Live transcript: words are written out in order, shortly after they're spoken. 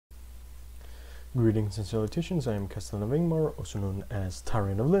Greetings and salutations, I am Castellan of Ingmar, also known as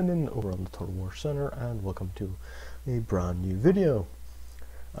Tyrant of Linden, over on the Total War Center, and welcome to a brand new video.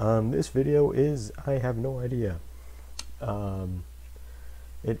 This video is, I have no idea.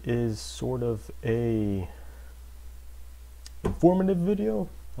 It is sort of a informative video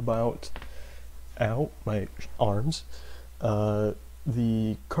about, my arms,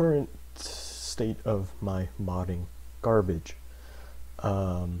 the current state of my modding garbage.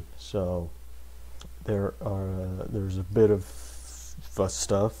 So there's a bit of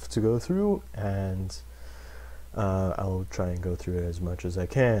stuff to go through, and I'll try and go through it as much as I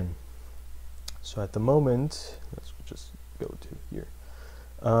can. So at the moment, let's just go to here.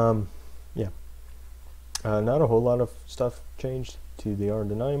 Not a whole lot of stuff changed to the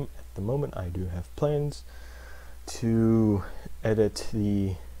Ardenheim. At the moment, I do have plans to edit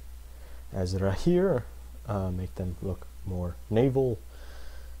the Azra here, make them look more naval.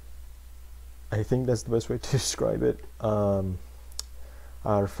 I think that's the best way to describe it. Our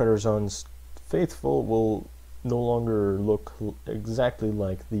Federzon's faithful will no longer look exactly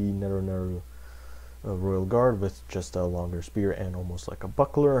like the Neru Royal Guard with just a longer spear and almost like a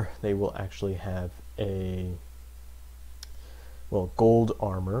buckler. They will actually have a, well, gold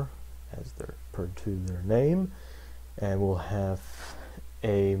armor, as they're per to their name, and will have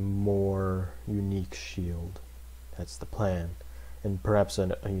a more unique shield. That's the plan. And perhaps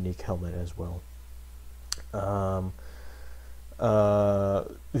a unique helmet as well.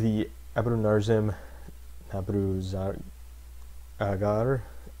 The Abrunarzim Agar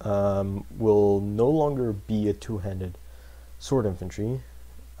will no longer be a two-handed sword infantry.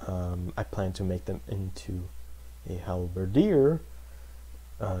 I plan to make them into a halberdier.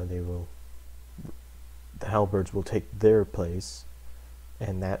 The halberds will take their place,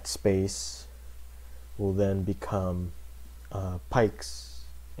 and that space will then become pikes,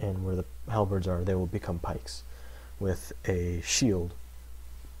 and where the halberds are, they will become pikes with a shield,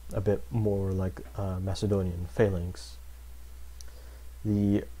 a bit more like Macedonian phalanx.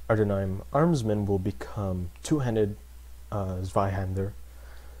 The Ardenheim armsmen will become two-handed Zweihander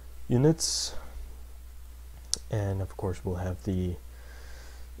units, and of course we'll have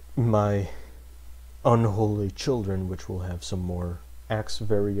my unholy children, which will have some more axe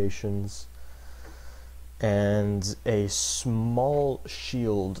variations and a small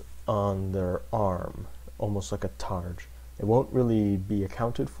shield on their arm, almost like a targe. It won't really be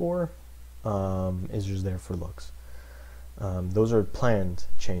accounted for, it's just there for looks. Those are planned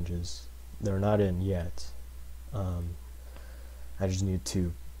changes. They're not in yet. I just need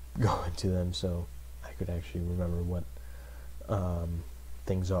to go into them so I could actually remember what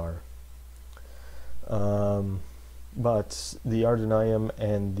things are. But the Ardenheim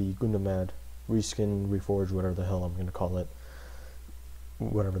and the Gundamad reskin, reforge, whatever the hell I'm going to call it,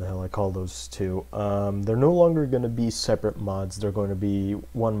 whatever the hell I call those two, they're no longer going to be separate mods. They're going to be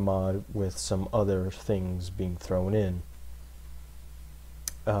one mod with some other things being thrown in,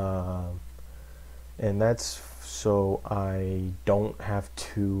 and that's so I don't have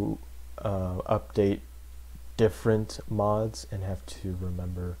to update different mods and have to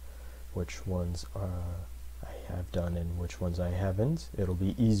remember which ones I have done and which ones I haven't. It'll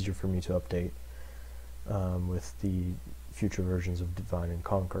be easier for me to update with the future versions of Divide and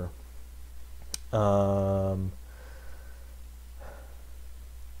Conquer.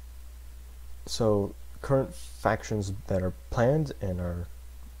 So current factions that are planned and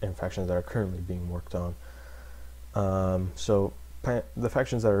factions that are currently being worked on. The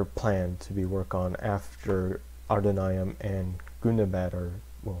factions that are planned to be worked on after Ardenheim and Gundamad are,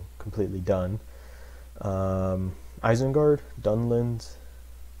 well, completely done. Isengard, Dunland,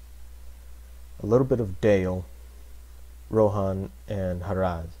 a little bit of Dale, Rohan, and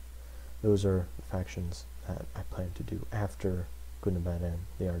Harad. Those are factions that I plan to do after Gundamad and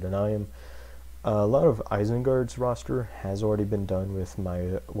the Ardenheim. A lot of Isengard's roster has already been done with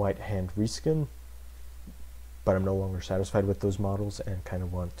my White Hand reskin, but I'm no longer satisfied with those models and kind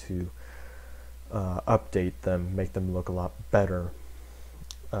of want to update them, make them look a lot better.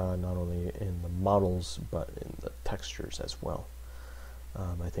 Not only in the models, but in the textures as well.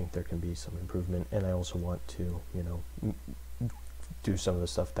 I think there can be some improvement, and I also want to, do some of the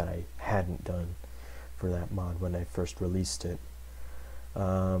stuff that I hadn't done for that mod when I first released it.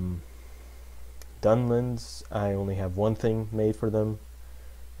 Dunlands, I only have one thing made for them,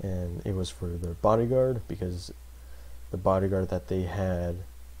 and it was for their bodyguard, because the bodyguard that they had,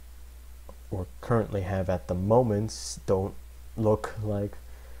 or currently have at the moment, don't look like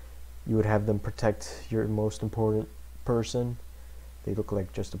you would have them protect your most important person. They look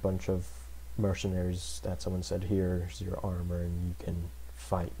like just a bunch of mercenaries that someone said, here's your armor and you can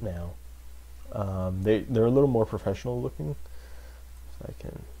fight now. They're a little more professional looking. So I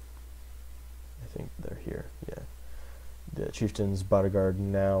think they're here. Yeah, the Chieftain's Bodyguard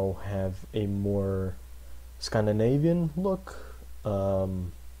now have a more Scandinavian look,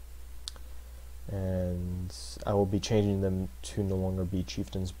 and I will be changing them to no longer be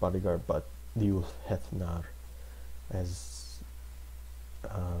Chieftain's Bodyguard, but the Ulfhethnar, as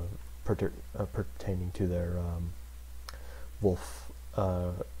pertaining to their wolf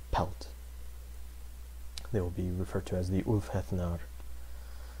pelt. They will be referred to as the Ulfhethnar.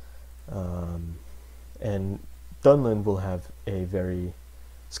 And Dunland will have a very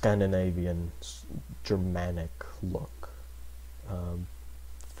Scandinavian, Germanic look. I'm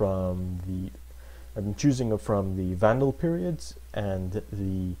choosing from the Vandal periods and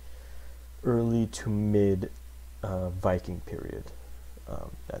the early to mid Viking period.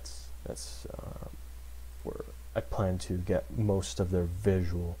 That's where I plan to get most of their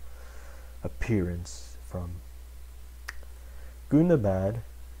visual appearance from. Gundabad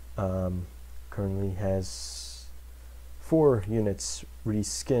currently has 4 units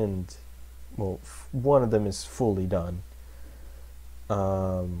reskinned. Well, one of them is fully done. 3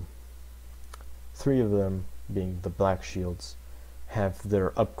 of them, being the Black Shields, have their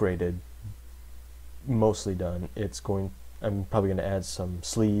upgraded mostly done. I'm probably going to add some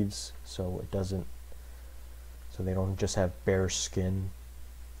sleeves so they don't just have bare skin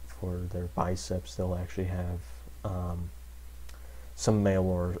for their biceps. They'll actually have some mail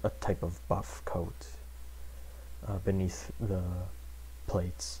or a type of buff coat beneath the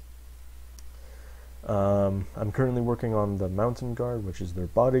plates. I'm currently working on the Mountain Guard, which is their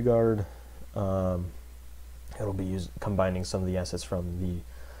bodyguard. It'll be combining some of the assets from the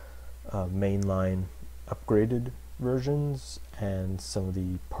mainline upgraded versions and some of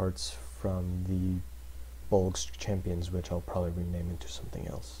the parts from the Bolg's Champions, which I'll probably rename into something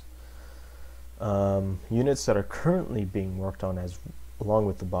else. Units that are currently being worked on along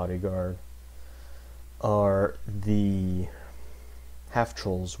with the bodyguard are the half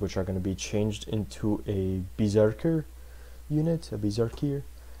trolls, which are going to be changed into a berserker unit, they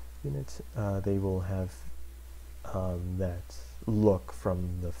will have that look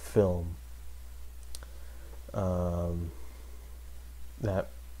from the film.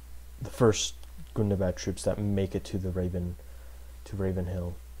 That the first Gundabad troops that make it to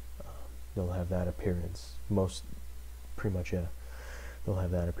Ravenhill, they'll have that appearance. They'll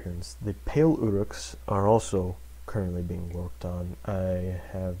have that appearance. The Pale Uruks are also currently being worked on. I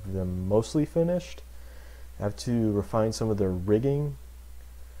have them mostly finished. I have to refine some of their rigging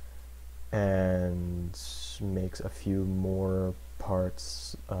and make a few more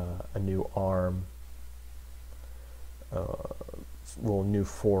parts, a new arm, new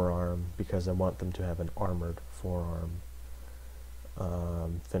forearm, because I want them to have an armored forearm.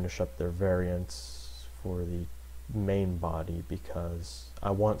 Finish up their variants for the main body, because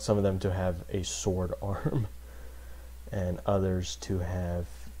I want some of them to have a sword arm and others to have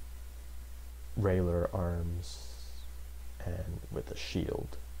railer arms and with a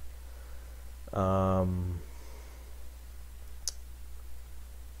shield.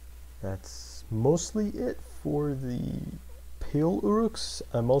 That's mostly it for the Pale Uruks.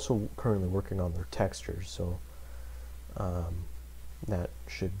 I'm also currently working on their textures, so that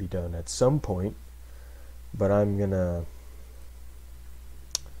should be done at some point. But I'm gonna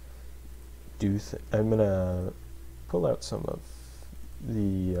pull out some of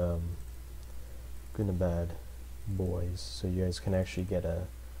the Gundabad boys, so you guys can actually get a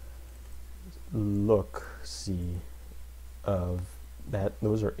see of that.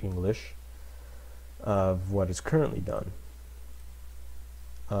 Those are English of what is currently done.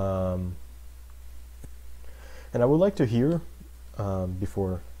 And I would like to hear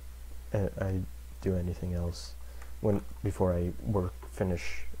before I do anything else, before I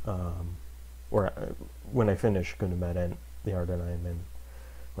finish when I finish Gundabad and the Ardenheim, and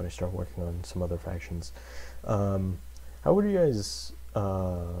when I start working on some other factions. How would you guys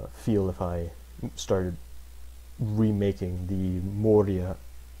feel if I started remaking the Moria,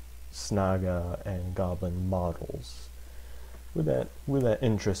 Snaga, and Goblin models? Would that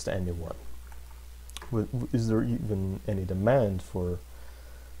interest anyone? Is there even any demand for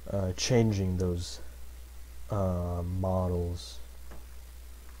changing those models?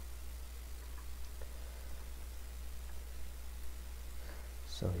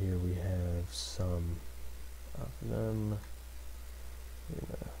 So here we have some of them. I'm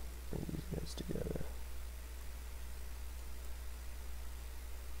gonna bring these guys together.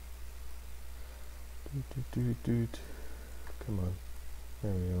 Come on.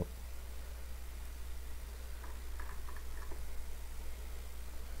 There we go.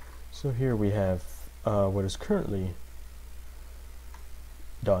 So here we have what is currently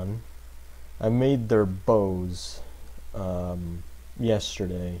done. I made their bows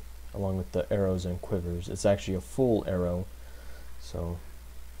yesterday, along with the arrows and quivers. It's actually a full arrow, so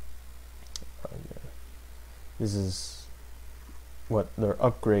yeah. This is what their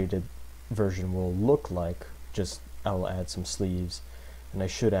upgraded version will look like. Just I'll add some sleeves, and I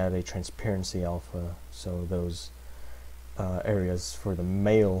should add a transparency alpha, so those areas for the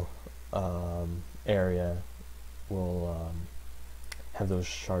male area will have those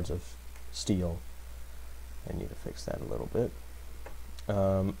shards of steel. I need to fix that a little bit.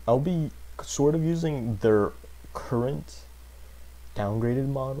 I'll be sort of using their current downgraded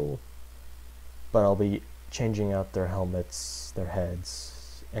model, but I'll be changing out their helmets, their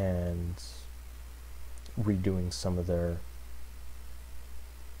heads, and redoing some of their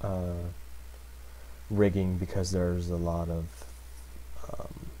rigging, because there's a lot of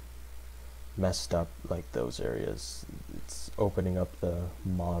messed up, like those areas. It's opening up the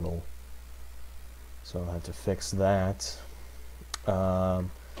model, so I'll have to fix that. But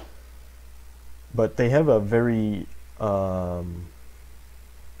they have a very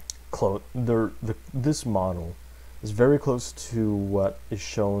this model is very close to what is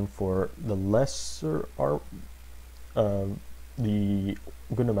shown for the lesser the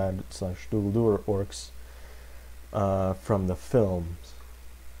Gunamad / Duldur orcs from the films,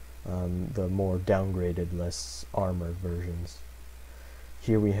 the more downgraded, less armored versions.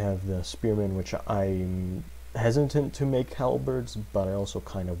 Here we have the spearmen, which I'm hesitant to make halberds, but I also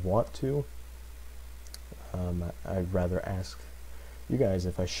kind of want to. I'd rather ask you guys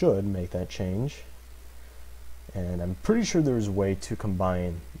if I should make that change, and I'm pretty sure there's a way to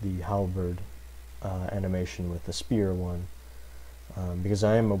combine the halberd animation with the spear one, because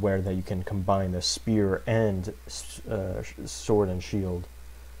I am aware that you can combine the spear and sword and shield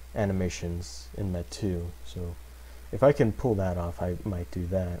animations in Met 2, so if I can pull that off, I might do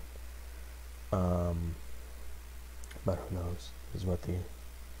that. But who knows? This is what the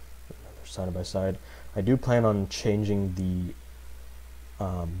side by side. I do plan on changing the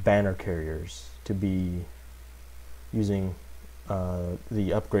banner carriers to be using the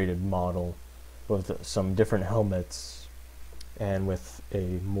upgraded model with some different helmets and with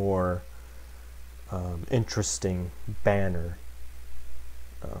a more interesting banner.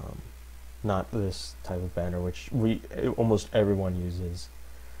 Not this type of banner, which almost everyone uses.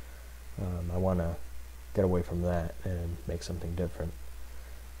 I want to get away from that and make something different,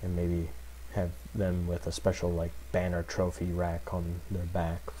 and maybe have them with a special like banner trophy rack on their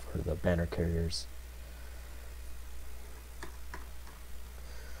back for the banner carriers.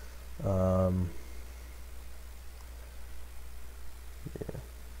 Yeah.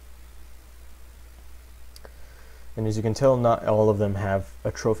 And as you can tell, not all of them have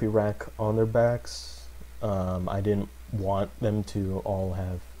a trophy rack on their backs. I didn't want them to all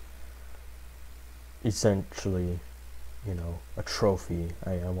have essentially, you know, a trophy.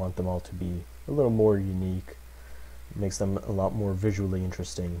 I want them all to be a little more unique. It makes them a lot more visually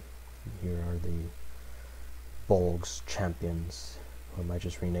interesting. Here are the Bolgs champions, who I might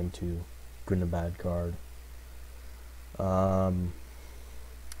just rename to Grinabad Guard.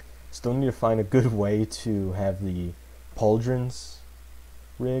 Still need to find a good way to have the pauldrons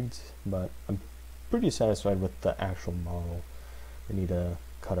rigged, but I'm pretty satisfied with the actual model. I need to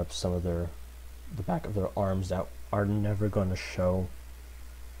cut up some of the back of their arms that are never going to show,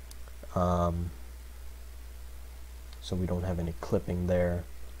 so we don't have any clipping there.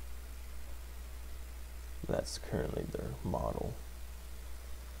 That's currently their model,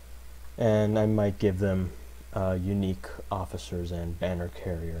 and I might give them unique officers and banner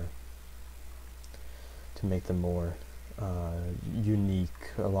carrier to make them more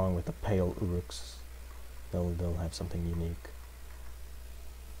unique, along with the pale uruks. They'll have something unique.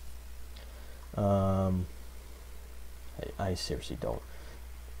 I seriously don't.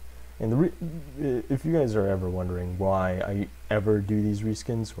 And if you guys are ever wondering why I ever do these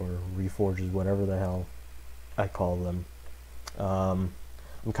reskins or reforges, whatever the hell I call them, I'm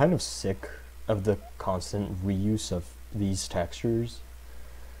kind of sick of the constant reuse of these textures,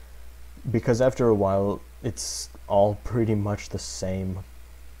 because after a while it's all pretty much the same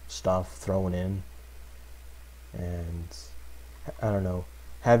stuff thrown in, and I don't know,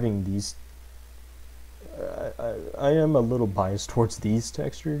 having these I am a little biased towards these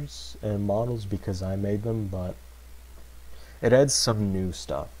textures and models because I made them, but it adds some new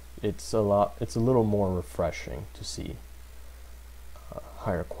stuff. It's a little more refreshing to see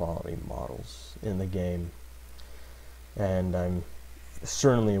higher quality models in the game, and I'm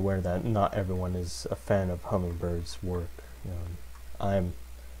certainly aware that not everyone is a fan of Hummingbird's work. You know,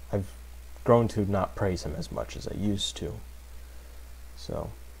 I've grown to not praise him as much as I used to.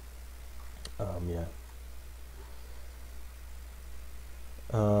 So, yeah.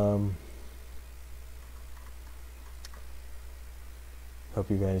 Hope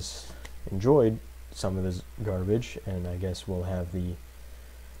you guys enjoyed some of this garbage, and I guess we'll have the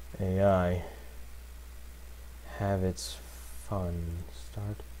AI have its fun.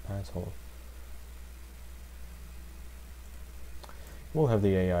 Start battle. We'll have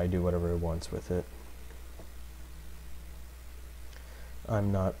the AI do whatever it wants with it.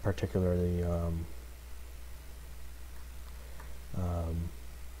 I'm not particularly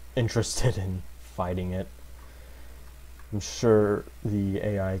interested in fighting it. I'm sure the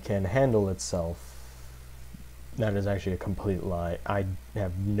AI can handle itself. That is actually a complete lie. I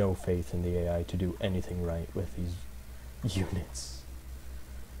have no faith in the AI to do anything right with these units.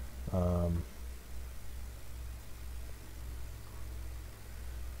 I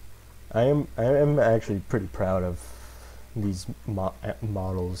am actually pretty proud of these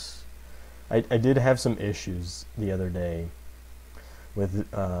models. I did have some issues the other day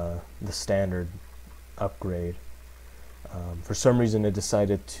with the standard upgrade. For some reason it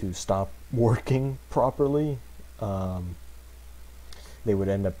decided to stop working properly. They would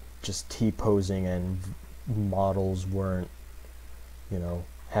end up just T-posing, and models weren't, you know,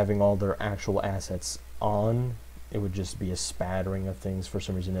 having all their actual assets on. It would just be a spattering of things. For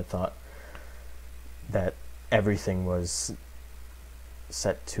some reason it thought that everything was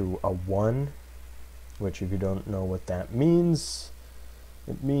set to a 1, which, if you don't know what that means,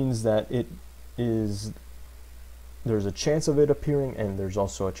 it means that there's a chance of it appearing, and there's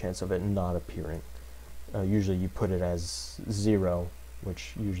also a chance of it not appearing. Usually you put it as 0,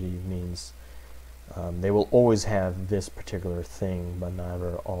 which usually means they will always have this particular thing, but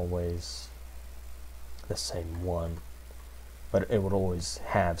never always the same one. But it would always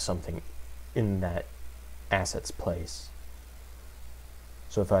have something in that asset's place.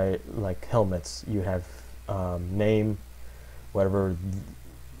 So if I, like helmets, you have name, whatever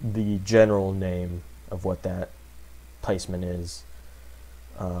the general name of what that placement is,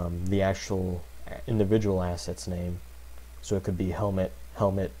 the actual individual asset's name. So it could be helmet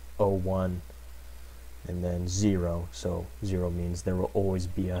 01, and then 0. So 0 means there will always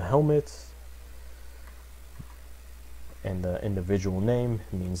be a helmet, and the individual name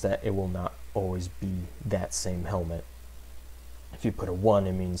means that it will not always be that same helmet. If you put a 1,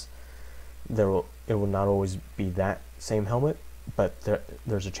 it means it will not always be that same helmet, but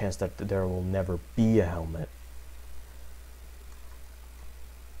there's a chance that there will never be a helmet.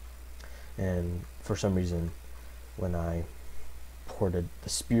 And for some reason, when I ported the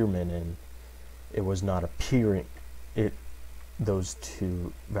Spearman in, it was not appearing. Those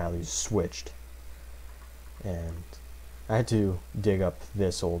two values switched, and I had to dig up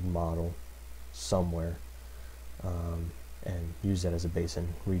this old model somewhere and use that as a base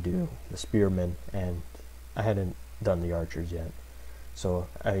and redo the Spearman. And I hadn't done the archers yet, so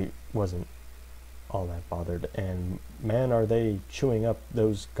I wasn't all that bothered. And man, are they chewing up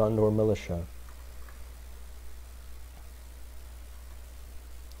those Gondor militia.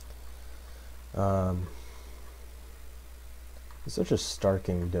 It's such a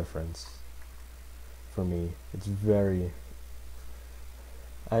starking difference for me. It's very...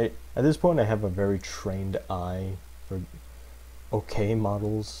 at this point I have a very trained eye for okay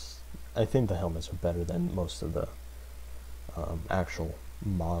models. I think the helmets are better than most of the actual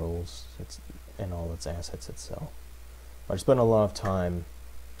models and all its assets itself. I spent a lot of time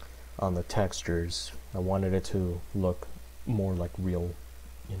on the textures. I wanted it to look more like real,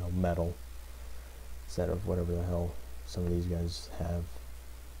 metal, instead of whatever the hell some of these guys have.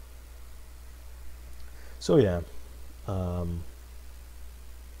 So yeah, hope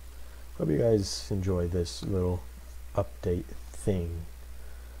you guys enjoy this little update thing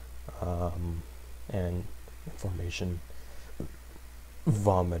and information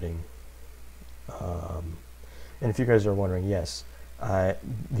vomiting. And if you guys are wondering, yes,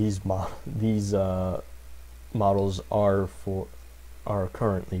 these models are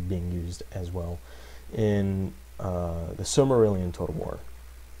currently being used as well in the Silmarillion Total War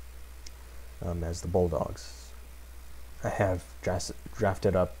as the Bulldogs. I have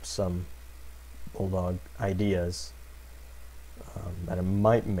drafted up some Bulldog ideas that I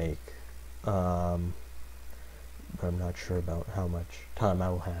might make, but I'm not sure about how much time I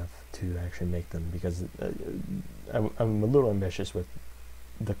will have to actually make them, because I'm a little ambitious with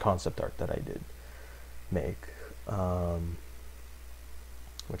the concept art that I did make,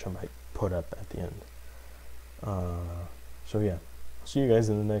 which I might put up at the end. So yeah, I'll see you guys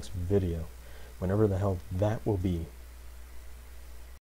in the next video, whenever the hell that will be.